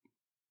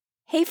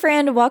Hey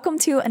friend, welcome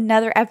to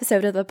another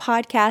episode of the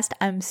podcast.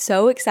 I'm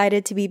so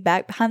excited to be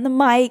back behind the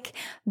mic,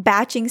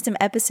 batching some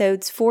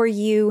episodes for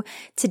you.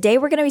 Today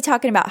we're going to be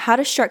talking about how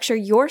to structure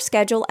your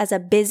schedule as a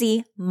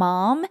busy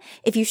mom.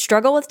 If you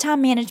struggle with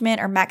time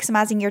management or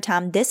maximizing your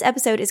time, this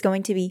episode is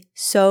going to be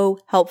so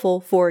helpful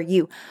for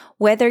you.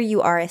 Whether you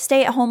are a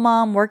stay-at-home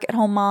mom,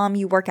 work-at-home mom,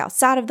 you work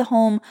outside of the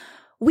home,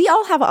 we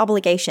all have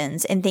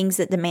obligations and things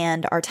that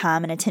demand our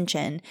time and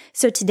attention.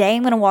 So today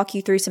I'm going to walk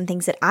you through some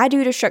things that I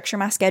do to structure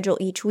my schedule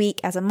each week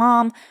as a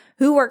mom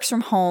who works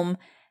from home.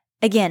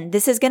 Again,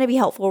 this is going to be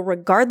helpful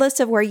regardless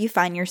of where you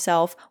find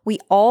yourself. We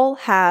all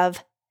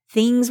have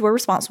things we're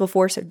responsible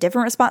for, so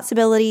different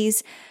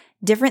responsibilities,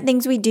 different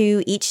things we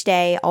do each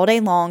day, all day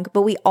long,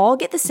 but we all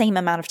get the same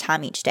amount of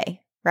time each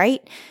day,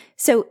 right?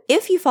 So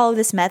if you follow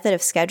this method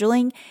of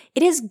scheduling,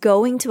 it is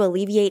going to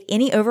alleviate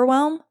any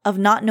overwhelm of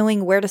not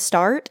knowing where to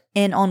start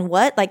and on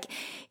what. Like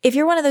if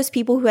you're one of those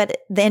people who at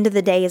the end of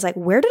the day is like,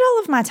 where did all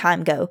of my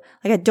time go?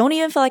 Like I don't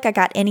even feel like I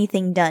got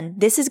anything done.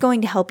 This is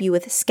going to help you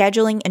with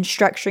scheduling and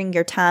structuring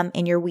your time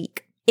in your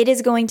week. It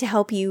is going to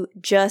help you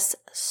just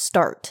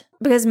start.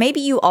 Because maybe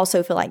you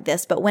also feel like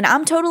this, but when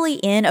I'm totally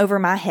in over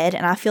my head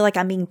and I feel like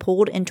I'm being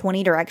pulled in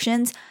 20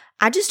 directions,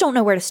 I just don't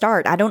know where to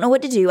start. I don't know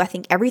what to do. I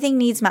think everything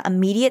needs my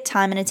immediate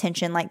time and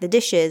attention, like the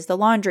dishes, the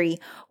laundry,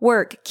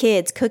 work,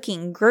 kids,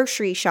 cooking,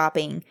 grocery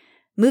shopping,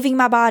 moving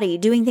my body,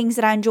 doing things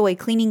that I enjoy,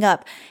 cleaning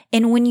up.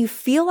 And when you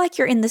feel like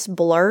you're in this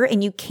blur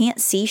and you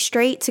can't see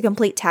straight to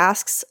complete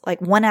tasks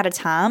like one at a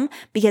time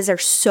because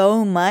there's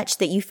so much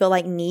that you feel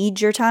like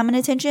needs your time and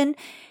attention,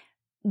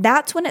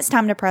 that's when it's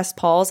time to press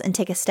pause and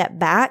take a step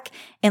back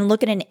and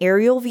look at an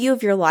aerial view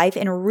of your life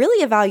and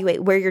really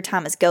evaluate where your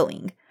time is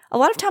going. A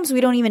lot of times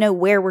we don't even know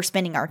where we're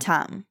spending our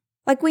time.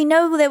 Like we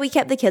know that we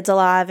kept the kids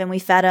alive and we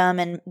fed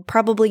them and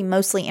probably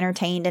mostly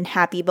entertained and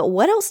happy, but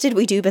what else did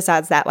we do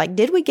besides that? Like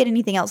did we get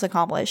anything else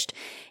accomplished?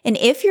 And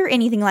if you're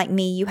anything like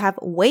me, you have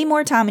way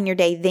more time in your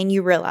day than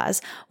you realize.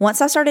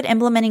 Once I started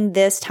implementing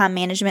this time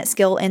management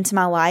skill into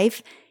my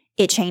life,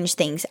 it changed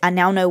things. I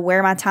now know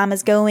where my time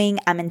is going.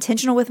 I'm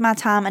intentional with my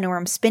time. I know where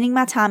I'm spending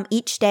my time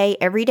each day,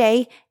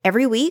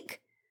 every week.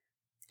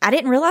 I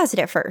didn't realize it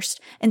at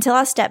first until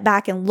I stepped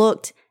back and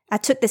looked. I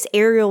took this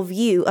aerial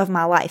view of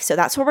my life. So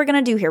that's what we're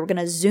going to do here. We're going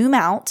to zoom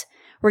out.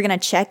 We're going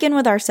to check in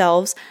with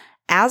ourselves.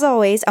 As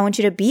always, I want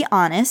you to be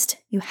honest.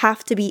 You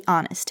have to be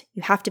honest.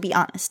 You have to be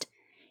honest.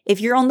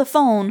 If you're on the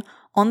phone,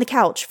 on the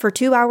couch for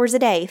 2 hours a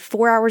day,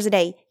 4 hours a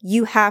day,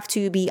 you have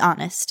to be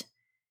honest.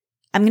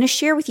 I'm going to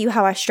share with you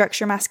how I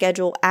structure my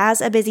schedule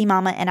as a busy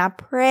mama, and I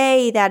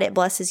pray that it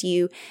blesses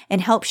you and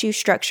helps you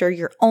structure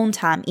your own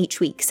time each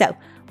week. So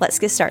let's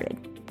get started.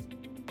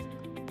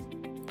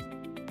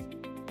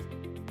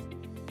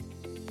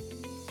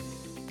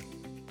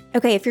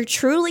 Okay, if you're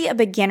truly a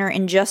beginner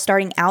and just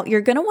starting out, you're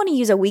going to want to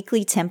use a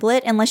weekly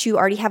template unless you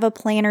already have a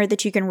planner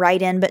that you can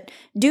write in, but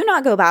do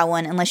not go buy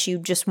one unless you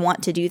just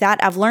want to do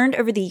that. I've learned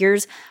over the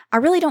years, I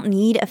really don't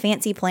need a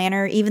fancy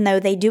planner, even though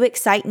they do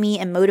excite me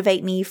and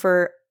motivate me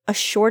for a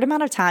short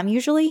amount of time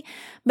usually,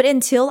 but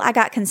until I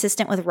got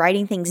consistent with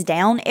writing things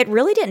down, it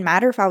really didn't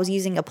matter if I was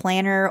using a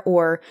planner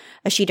or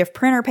a sheet of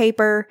printer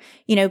paper.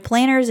 You know,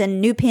 planners and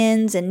new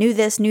pens and new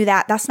this, new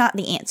that, that's not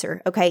the answer,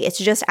 okay? It's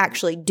just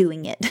actually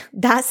doing it.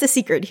 That's the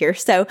secret here.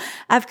 So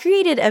I've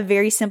created a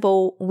very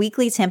simple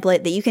weekly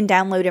template that you can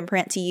download and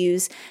print to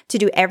use to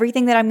do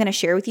everything that I'm going to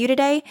share with you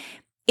today.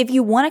 If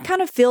you want to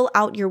kind of fill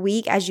out your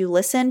week as you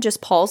listen,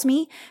 just pause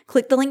me,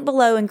 click the link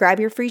below and grab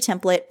your free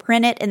template,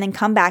 print it, and then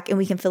come back and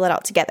we can fill it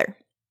out together.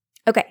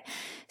 Okay,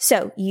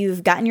 so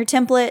you've gotten your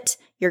template,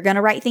 you're going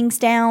to write things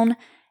down.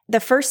 The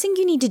first thing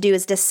you need to do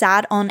is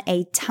decide on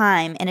a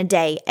time and a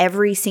day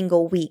every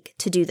single week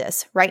to do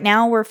this. Right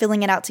now, we're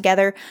filling it out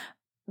together,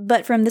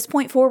 but from this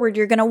point forward,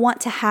 you're going to want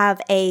to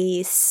have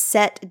a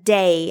set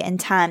day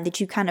and time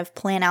that you kind of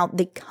plan out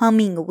the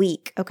coming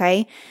week,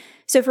 okay?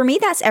 So for me,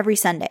 that's every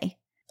Sunday.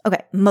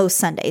 Okay, most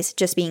Sundays,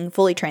 just being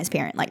fully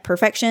transparent. Like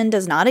perfection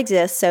does not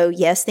exist. So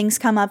yes, things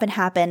come up and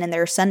happen. And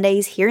there are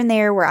Sundays here and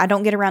there where I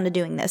don't get around to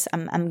doing this.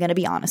 I'm going to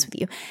be honest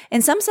with you.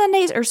 And some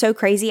Sundays are so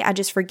crazy, I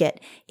just forget.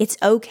 It's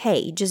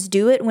okay. Just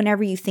do it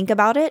whenever you think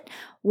about it.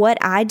 What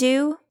I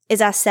do is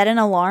I set an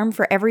alarm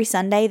for every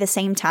Sunday the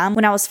same time.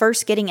 When I was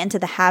first getting into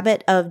the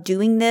habit of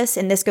doing this,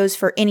 and this goes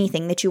for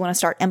anything that you want to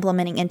start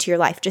implementing into your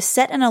life, just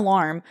set an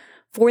alarm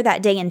for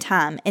that day and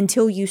time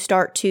until you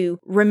start to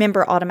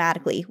remember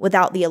automatically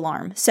without the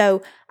alarm.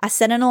 So I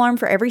set an alarm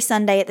for every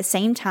Sunday at the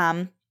same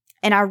time.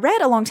 And I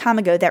read a long time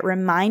ago that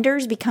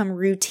reminders become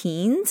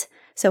routines.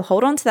 So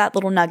hold on to that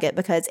little nugget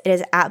because it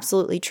is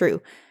absolutely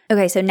true.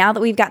 Okay, so now that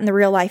we've gotten the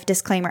real life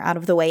disclaimer out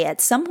of the way, at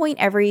some point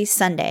every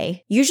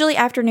Sunday, usually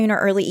afternoon or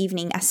early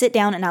evening, I sit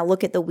down and I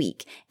look at the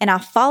week and I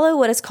follow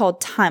what is called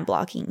time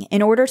blocking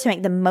in order to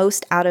make the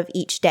most out of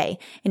each day,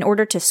 in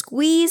order to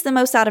squeeze the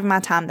most out of my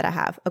time that I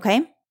have,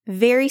 okay?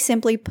 Very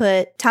simply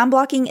put, time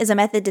blocking is a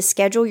method to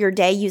schedule your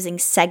day using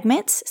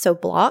segments, so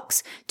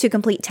blocks, to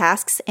complete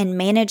tasks and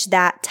manage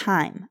that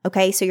time,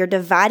 okay? So you're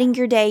dividing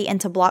your day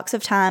into blocks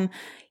of time.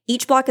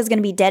 Each block is going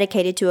to be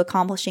dedicated to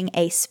accomplishing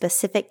a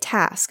specific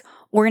task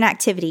or an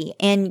activity,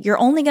 and you're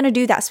only going to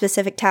do that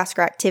specific task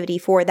or activity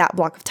for that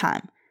block of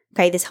time.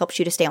 Okay, this helps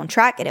you to stay on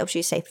track. It helps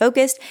you to stay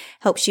focused,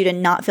 helps you to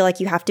not feel like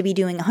you have to be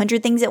doing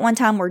 100 things at one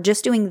time. We're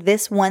just doing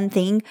this one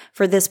thing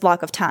for this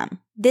block of time.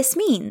 This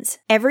means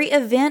every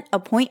event,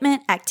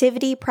 appointment,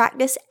 activity,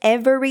 practice,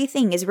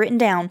 everything is written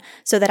down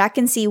so that I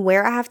can see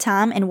where I have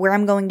time and where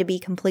I'm going to be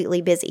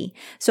completely busy.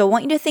 So I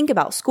want you to think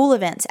about school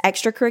events,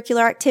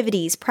 extracurricular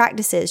activities,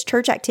 practices,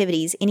 church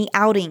activities, any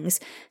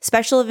outings,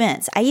 special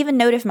events. I even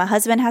note if my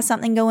husband has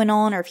something going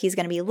on or if he's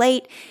going to be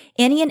late.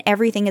 Any and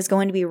everything is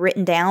going to be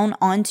written down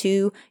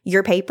onto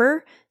your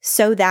paper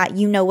so that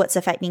you know what's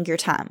affecting your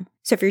time.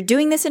 So if you're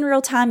doing this in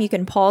real time, you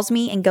can pause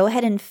me and go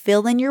ahead and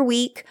fill in your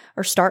week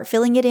or start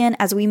filling it in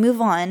as we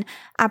move on.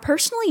 I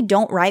personally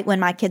don't write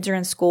when my kids are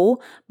in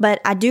school, but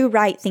I do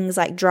write things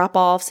like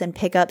drop-offs and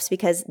pickups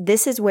because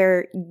this is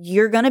where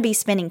you're going to be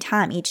spending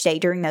time each day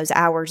during those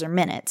hours or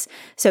minutes.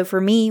 So for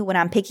me, when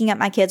I'm picking up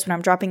my kids, when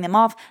I'm dropping them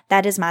off,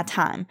 that is my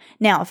time.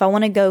 Now, if I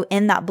want to go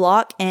in that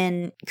block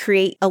and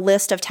create a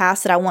list of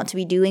tasks that I want to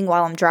be doing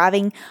while I'm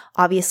driving,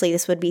 obviously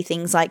this would be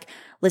things like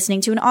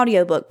listening to an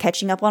audiobook,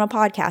 catching up on a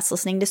podcast,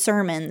 listening to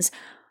sermons,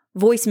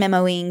 voice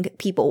memoing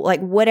people, like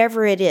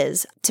whatever it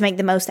is to make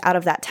the most out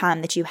of that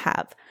time that you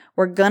have.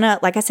 We're gonna,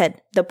 like I said,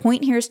 the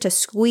point here is to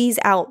squeeze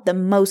out the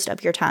most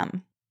of your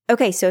time.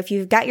 Okay, so if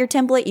you've got your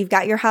template, you've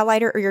got your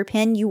highlighter or your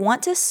pen, you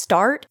want to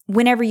start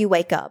whenever you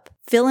wake up.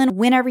 Fill in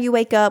whenever you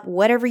wake up,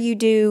 whatever you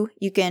do.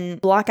 You can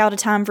block out a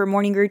time for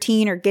morning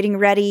routine or getting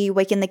ready,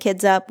 waking the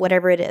kids up,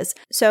 whatever it is.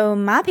 So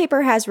my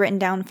paper has written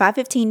down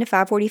 5:15 to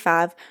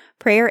 5:45,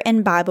 prayer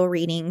and Bible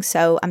reading.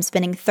 So I'm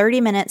spending 30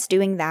 minutes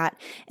doing that.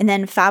 And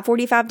then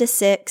 5:45 to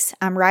 6,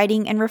 I'm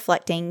writing and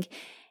reflecting.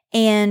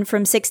 And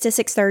from 6 to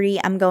 6:30,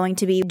 I'm going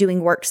to be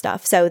doing work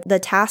stuff. So the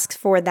tasks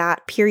for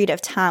that period of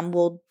time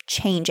will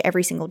change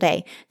every single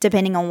day,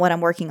 depending on what I'm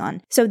working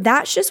on. So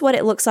that's just what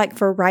it looks like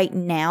for right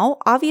now.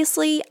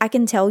 Obviously, I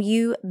can tell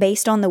you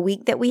based on the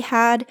week that we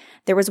had,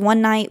 there was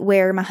one night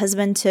where my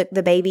husband took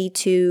the baby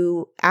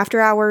to after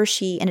hours.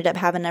 She ended up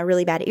having a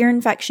really bad ear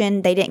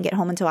infection. They didn't get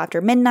home until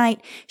after midnight.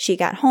 She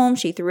got home.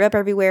 She threw up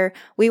everywhere.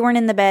 We weren't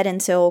in the bed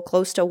until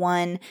close to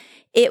 1.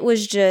 It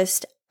was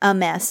just a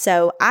mess.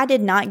 So I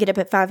did not get up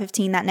at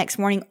 5:15 that next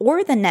morning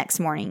or the next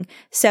morning.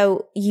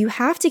 So you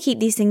have to keep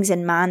these things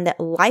in mind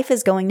that life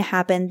is going to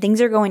happen, things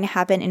are going to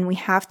happen, and we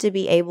have to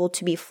be able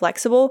to be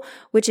flexible,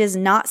 which is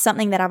not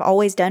something that I've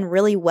always done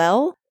really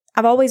well.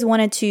 I've always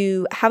wanted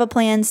to have a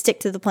plan, stick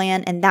to the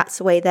plan, and that's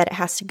the way that it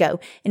has to go.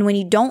 And when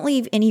you don't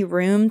leave any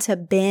room to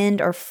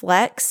bend or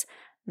flex,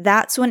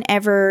 that's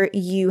whenever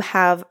you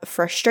have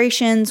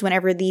frustrations,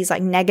 whenever these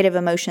like negative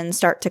emotions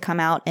start to come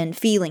out and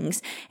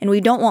feelings. And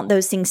we don't want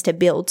those things to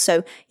build.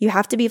 So you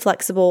have to be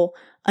flexible,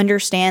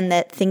 understand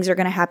that things are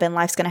going to happen,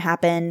 life's going to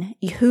happen.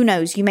 Who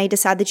knows? You may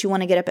decide that you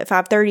want to get up at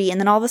 5:30 and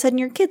then all of a sudden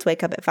your kids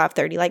wake up at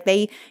 5:30. Like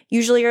they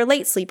usually are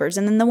late sleepers.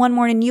 And then the one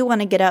morning you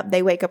want to get up,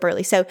 they wake up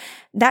early. So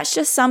that's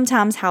just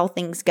sometimes how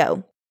things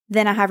go.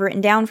 Then I have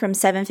written down from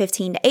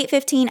 7:15 to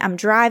 8:15, I'm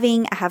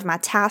driving. I have my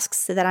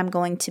tasks that I'm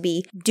going to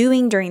be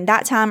doing during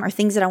that time or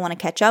things that I want to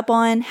catch up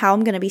on, how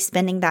I'm going to be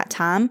spending that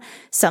time.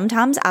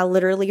 Sometimes I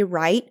literally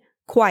write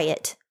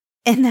quiet.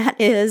 And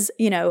that is,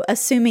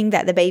 assuming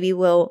that the baby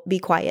will be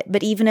quiet.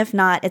 But even if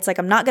not, it's like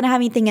I'm not going to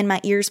have anything in my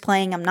ears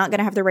playing. I'm not going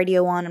to have the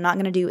radio on. I'm not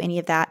going to do any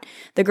of that.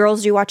 The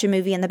girls do watch a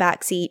movie in the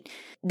back seat.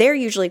 They're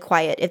usually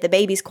quiet. If the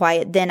baby's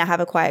quiet, then I have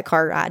a quiet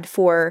car ride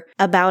for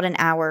about an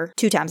hour,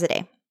 2 times a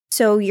day.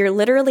 So you're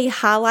literally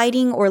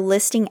highlighting or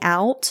listing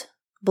out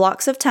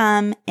blocks of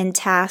time and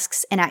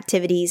tasks and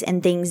activities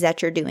and things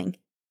that you're doing.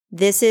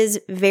 This is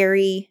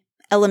very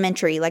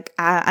elementary. Like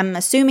I'm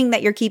assuming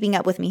that you're keeping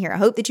up with me here. I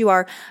hope that you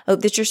are. I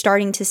hope that you're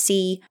starting to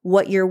see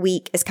what your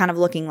week is kind of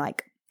looking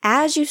like.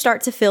 As you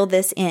start to fill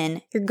this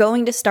in, you're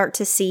going to start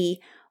to see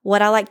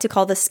what I like to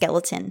call the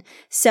skeleton.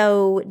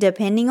 So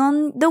depending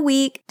on the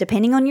week,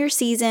 depending on your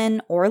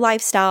season or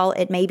lifestyle,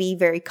 it may be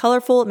very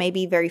colorful. It may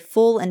be very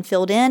full and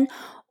filled in.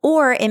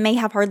 Or it may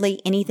have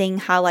hardly anything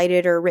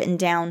highlighted or written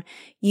down.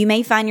 You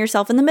may find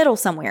yourself in the middle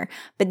somewhere,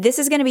 but this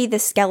is going to be the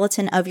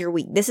skeleton of your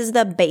week. This is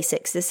the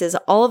basics. This is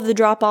all of the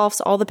drop-offs,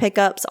 all the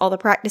pickups, all the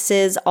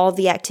practices, all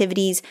the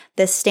activities,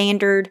 the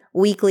standard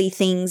weekly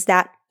things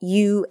that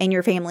you and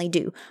your family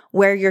do,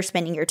 where you're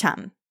spending your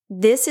time.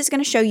 This is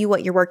going to show you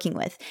what you're working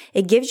with.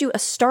 It gives you a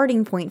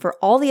starting point for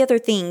all the other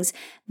things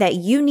that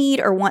you need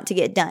or want to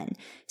get done.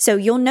 So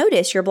you'll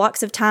notice your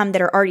blocks of time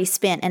that are already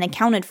spent and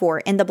accounted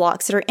for and the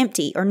blocks that are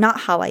empty or not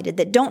highlighted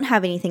that don't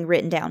have anything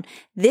written down.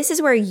 This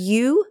is where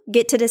you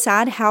get to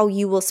decide how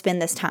you will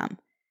spend this time.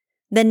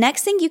 The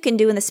next thing you can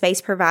do in the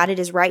space provided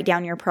is write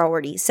down your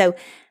priorities. So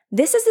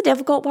this is the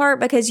difficult part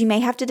because you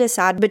may have to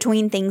decide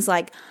between things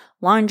like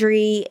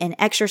laundry and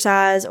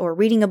exercise or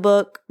reading a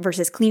book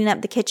versus cleaning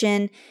up the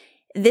kitchen.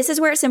 This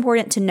is where it's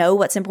important to know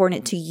what's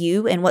important to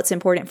you and what's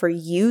important for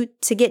you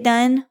to get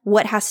done,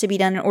 what has to be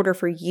done in order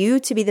for you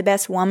to be the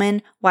best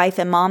woman, wife,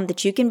 and mom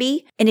that you can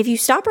be. And if you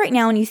stop right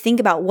now and you think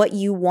about what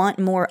you want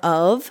more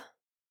of,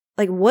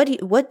 like what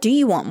do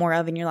you want more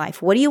of in your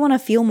life? What do you want to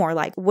feel more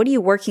like? What are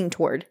you working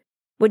toward?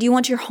 What do you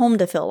want your home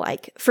to feel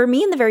like? For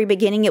me, in the very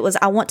beginning, it was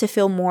I want to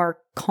feel more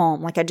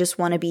calm. Like I just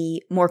want to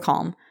be more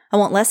calm. I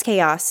want less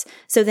chaos.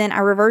 So then I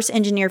reverse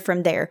engineer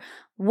from there.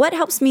 What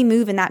helps me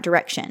move in that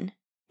direction?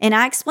 And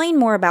I explain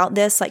more about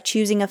this, like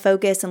choosing a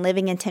focus and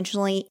living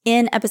intentionally,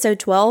 in episode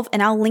 12.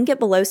 And I'll link it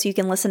below so you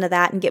can listen to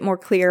that and get more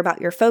clear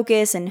about your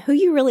focus and who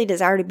you really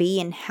desire to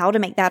be and how to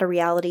make that a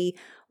reality,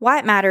 why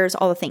it matters,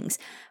 all the things.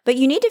 But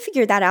you need to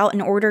figure that out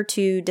in order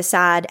to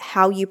decide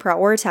how you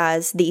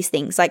prioritize these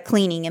things, like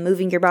cleaning and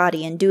moving your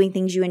body and doing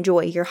things you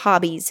enjoy, your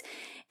hobbies,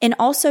 and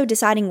also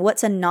deciding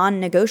what's a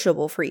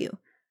non-negotiable for you.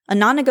 A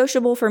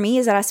non-negotiable for me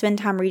is that I spend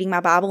time reading my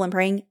Bible and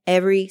praying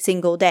every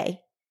single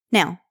day.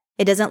 Now,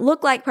 it doesn't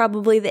look like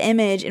probably the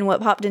image and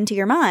what popped into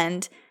your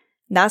mind.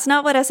 That's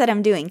not what I said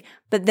I'm doing,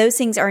 but those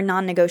things are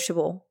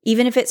non-negotiable,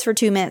 even if it's for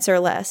 2 minutes or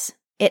less.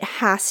 It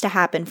has to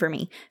happen for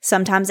me.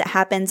 Sometimes it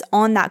happens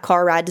on that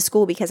car ride to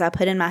school because I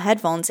put in my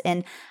headphones,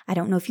 and I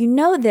don't know if you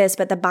know this,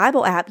 but the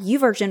Bible app,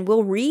 YouVersion,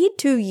 will read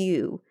to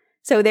you.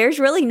 So there's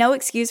really no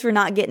excuse for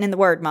not getting in the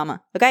Word,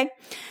 mama, okay?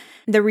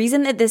 The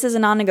reason that this is a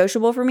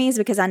non-negotiable for me is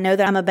because I know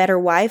that I'm a better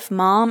wife,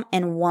 mom,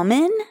 and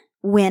woman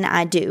when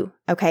I do,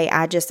 okay?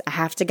 I just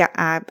got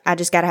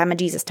to have my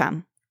Jesus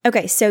time.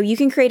 Okay, so you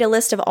can create a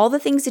list of all the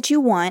things that you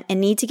want and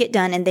need to get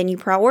done, and then you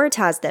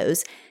prioritize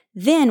those.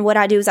 Then what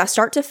I do is I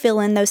start to fill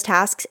in those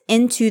tasks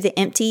into the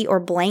empty or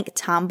blank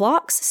time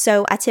blocks.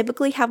 So I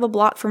typically have a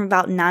block from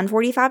about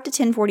 9:45 to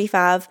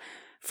 10:45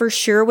 for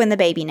sure when the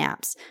baby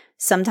naps.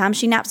 Sometimes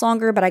she naps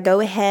longer, but I go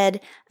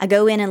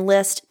in and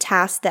list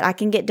tasks that I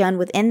can get done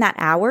within that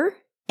hour.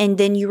 And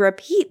then you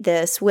repeat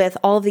this with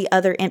all the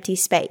other empty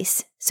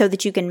space so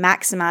that you can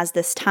maximize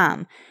this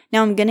time.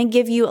 Now I'm going to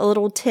give you a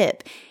little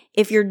tip.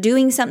 If you're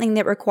doing something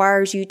that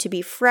requires you to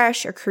be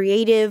fresh or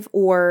creative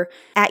or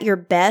at your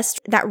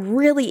best, that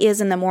really is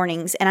in the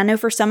mornings. And I know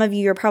for some of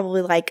you, you're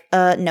probably like,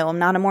 no, I'm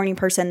not a morning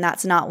person.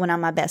 That's not when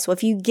I'm my best. Well,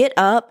 if you get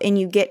up and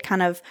you get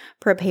kind of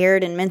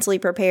prepared and mentally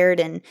prepared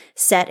and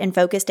set and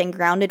focused and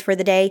grounded for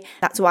the day,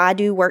 that's why I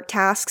do work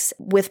tasks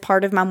with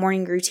part of my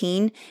morning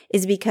routine,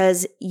 is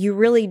because you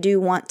really do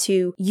want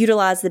to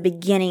utilize the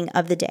beginning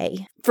of the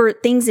day for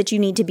things that you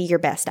need to be your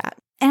best at.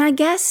 And I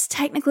guess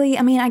technically,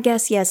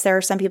 yes, there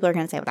are some people who are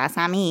going to say, well, that's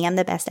not me. I'm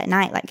the best at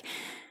night. Like,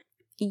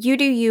 you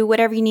do you,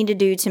 whatever you need to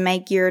do to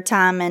make your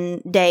time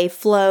and day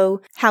flow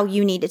how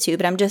you need it to.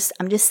 But I'm just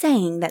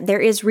saying that there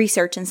is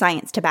research and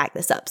science to back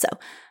this up. So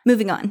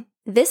moving on.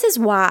 This is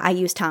why I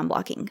use time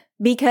blocking,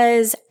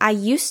 because I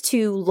used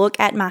to look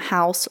at my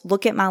house,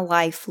 look at my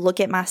life, look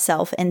at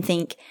myself and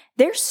think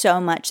there's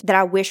so much that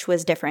I wish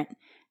was different.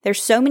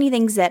 There's so many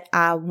things that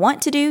I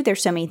want to do.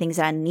 There's so many things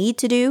that I need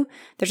to do.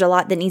 There's a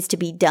lot that needs to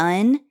be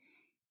done.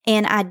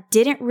 And I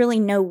didn't really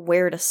know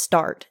where to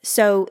start.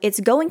 So it's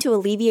going to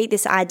alleviate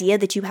this idea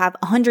that you have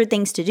 100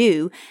 things to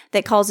do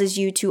that causes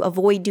you to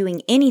avoid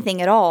doing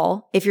anything at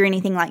all, if you're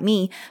anything like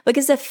me,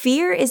 because the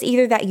fear is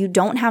either that you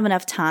don't have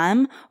enough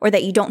time or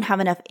that you don't have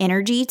enough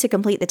energy to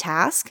complete the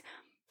task.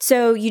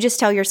 So you just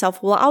tell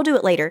yourself, well, I'll do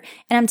it later.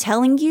 And I'm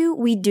telling you,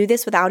 we do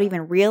this without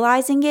even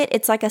realizing it.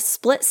 It's like a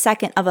split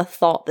second of a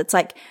thought that's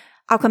like,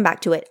 I'll come back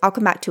to it. I'll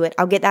come back to it.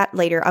 I'll get that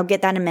later. I'll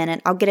get that in a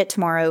minute. I'll get it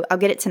tomorrow. I'll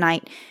get it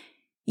tonight.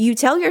 You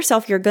tell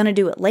yourself you're going to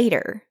do it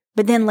later,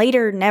 but then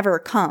later never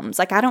comes.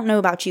 Like, I don't know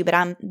about you, but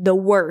I'm the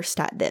worst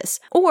at this.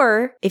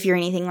 Or if you're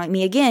anything like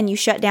me, again, you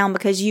shut down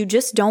because you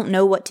just don't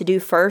know what to do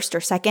first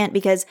or second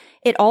because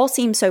it all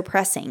seems so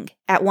pressing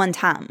at one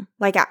time.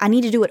 Like, I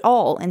need to do it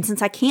all. And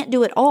since I can't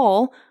do it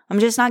all, I'm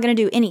just not going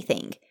to do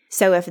anything.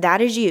 So if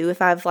that is you,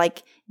 if I've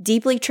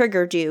deeply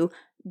triggered you,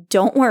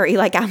 don't worry.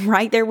 I'm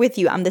right there with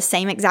you. I'm the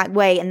same exact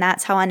way. And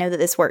that's how I know that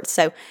this works.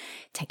 So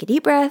take a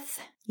deep breath.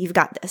 You've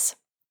got this.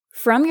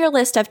 From your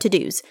list of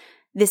to-dos,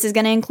 this is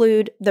going to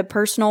include the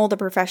personal, the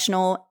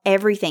professional,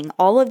 everything,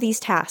 all of these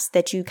tasks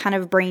that you kind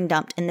of brain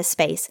dumped in this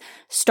space.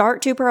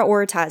 Start to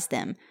prioritize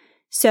them.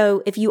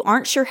 So if you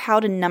aren't sure how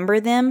to number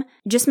them,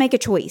 just make a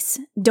choice.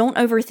 Don't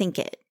overthink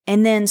it.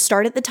 And then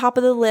start at the top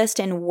of the list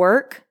and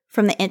work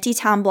from the empty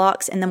time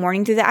blocks in the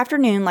morning through the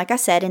afternoon, like I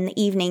said, in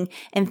the evening,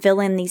 and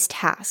fill in these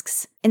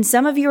tasks. And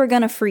some of you are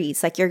going to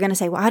freeze. You're going to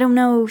say, well, I don't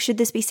know, should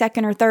this be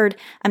second or third?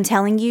 I'm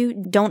telling you,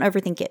 don't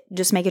overthink it.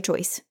 Just make a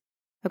choice.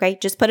 Okay,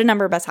 just put a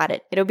number beside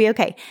it. It'll be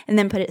okay. And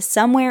then put it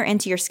somewhere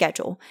into your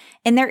schedule.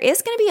 And there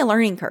is going to be a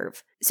learning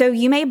curve. So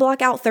you may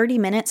block out 30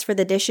 minutes for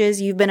the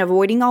dishes you've been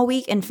avoiding all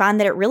week and find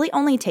that it really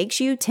only takes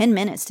you 10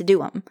 minutes to do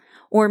them.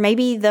 Or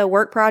maybe the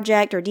work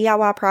project or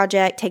DIY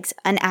project takes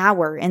an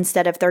hour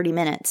instead of 30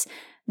 minutes.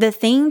 The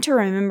thing to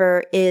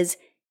remember is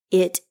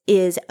it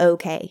is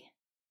okay.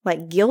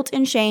 Guilt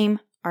and shame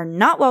are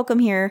not welcome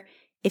here.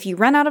 If you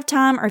run out of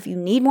time or if you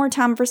need more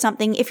time for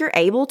something, if you're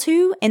able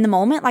to in the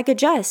moment,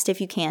 adjust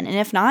if you can. And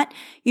if not,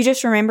 you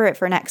just remember it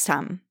for next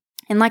time.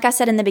 And like I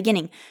said in the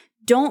beginning,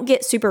 don't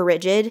get super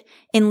rigid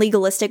and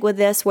legalistic with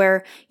this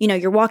where,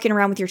 you're walking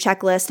around with your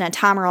checklist and a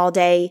timer all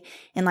day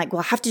and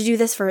well, I have to do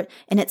this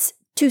and it's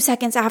 2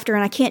 seconds after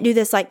and I can't do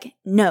this.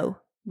 No,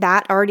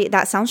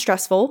 that sounds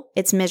stressful.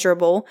 It's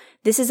miserable.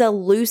 This is a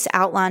loose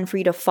outline for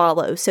you to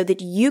follow so that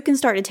you can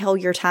start to tell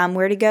your time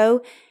where to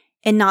go.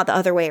 and not the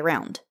other way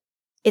around.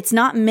 It's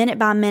not minute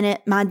by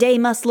minute, my day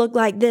must look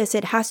like this,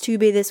 it has to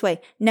be this way.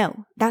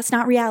 No, that's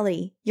not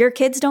reality. Your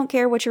kids don't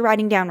care what you're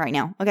writing down right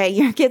now, okay?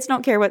 Your kids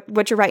don't care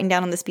what you're writing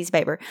down on this piece of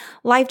paper.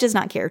 Life does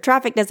not care.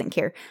 Traffic doesn't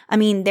care. I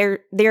mean,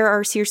 there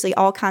are seriously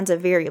all kinds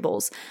of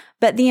variables.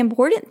 But the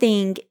important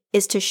thing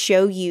is to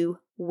show you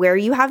where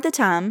you have the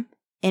time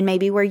and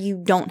maybe where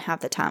you don't have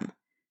the time.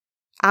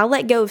 I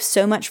let go of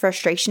so much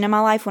frustration in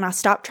my life when I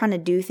stopped trying to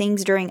do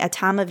things during a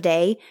time of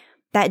day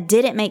that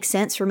didn't make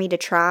sense for me to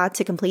try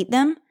to complete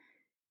them.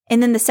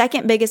 And then the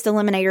second biggest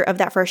eliminator of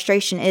that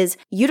frustration is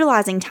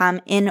utilizing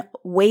time in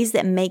ways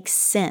that make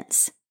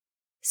sense.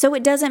 So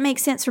it doesn't make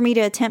sense for me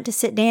to attempt to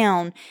sit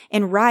down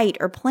and write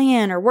or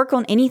plan or work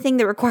on anything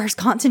that requires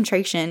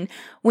concentration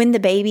when the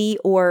baby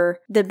or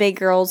the big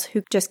girls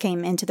who just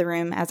came into the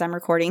room as I'm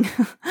recording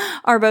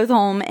are both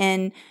home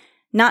and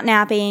not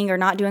napping or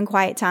not doing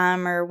quiet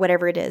time or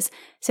whatever it is.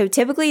 So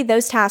typically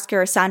those tasks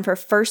are assigned for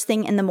first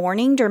thing in the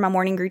morning during my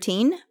morning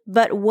routine.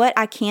 But what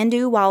I can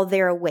do while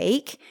they're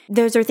awake,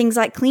 those are things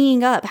like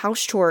cleaning up,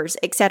 house chores,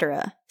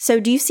 etc. So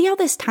do you see how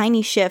this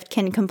tiny shift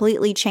can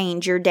completely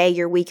change your day,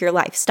 your week, your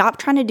life? Stop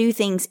trying to do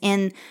things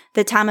in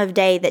the time of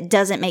day that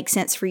doesn't make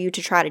sense for you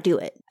to try to do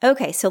it.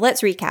 Okay, so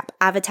let's recap.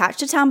 I've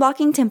attached a time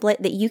blocking template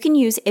that you can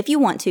use if you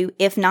want to.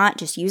 If not,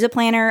 just use a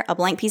planner, a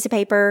blank piece of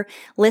paper,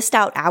 list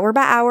out hour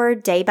by hour,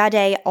 day by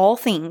day, all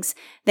things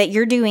that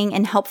you're doing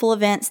and helpful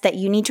events that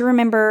you need to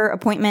remember,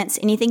 appointments,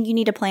 anything you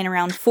need to plan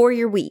around for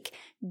your week.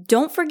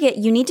 Don't forget,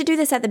 you need to do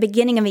this at the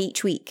beginning of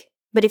each week.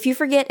 But if you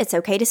forget, it's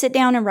okay to sit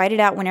down and write it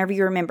out whenever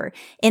you remember.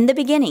 In the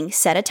beginning,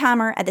 set a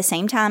timer at the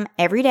same time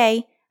every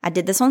day. I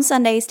did this on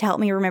Sundays to help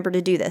me remember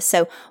to do this.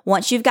 So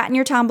once you've gotten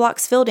your time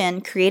blocks filled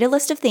in, create a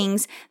list of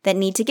things that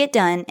need to get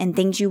done and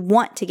things you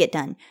want to get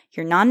done.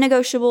 Your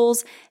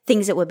non-negotiables,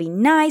 things that would be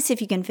nice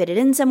if you can fit it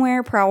in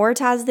somewhere,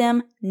 prioritize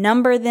them,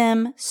 number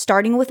them,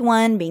 starting with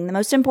 1 being the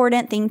most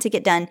important thing to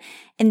get done.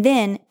 And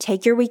then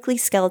take your weekly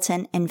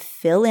skeleton and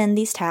fill in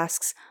these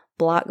tasks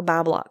block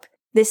by block.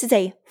 This is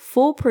a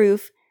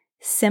foolproof,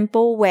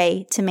 simple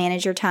way to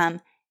manage your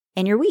time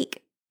and your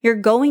week. You're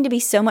going to be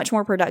so much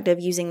more productive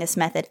using this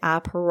method. I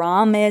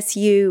promise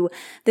you.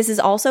 This is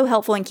also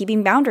helpful in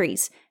keeping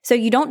boundaries. So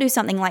you don't do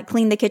something like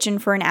clean the kitchen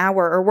for an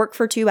hour or work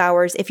for 2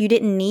 hours if you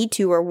didn't need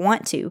to or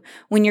want to.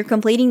 When you're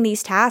completing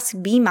these tasks,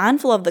 be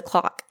mindful of the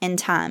clock and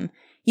time.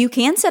 You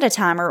can set a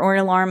timer or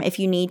an alarm if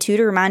you need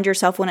to remind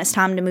yourself when it's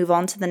time to move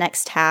on to the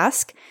next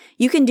task.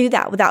 You can do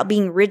that without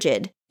being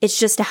rigid. It's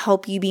just to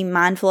help you be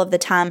mindful of the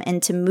time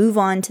and to move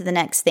on to the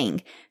next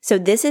thing. So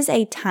this is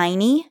a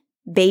tiny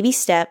baby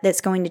step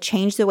that's going to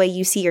change the way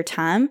you see your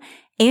time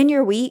and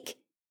your week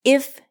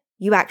if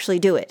you actually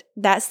do it.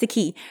 That's the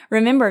key.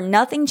 Remember,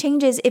 nothing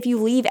changes if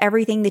you leave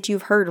everything that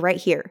you've heard right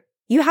here.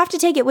 You have to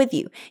take it with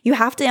you. You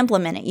have to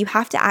implement it. You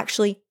have to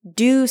actually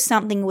do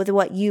something with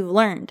what you've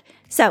learned.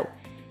 So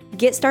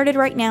get started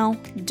right now.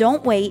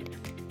 Don't wait.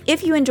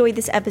 If you enjoyed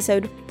this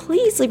episode,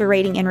 please leave a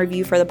rating and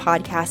review for the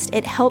podcast.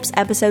 It helps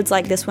episodes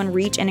like this one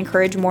reach and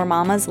encourage more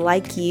mamas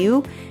like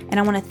you. And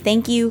I want to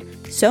thank you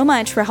so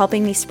much for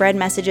helping me spread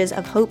messages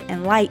of hope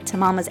and light to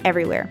mamas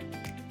everywhere.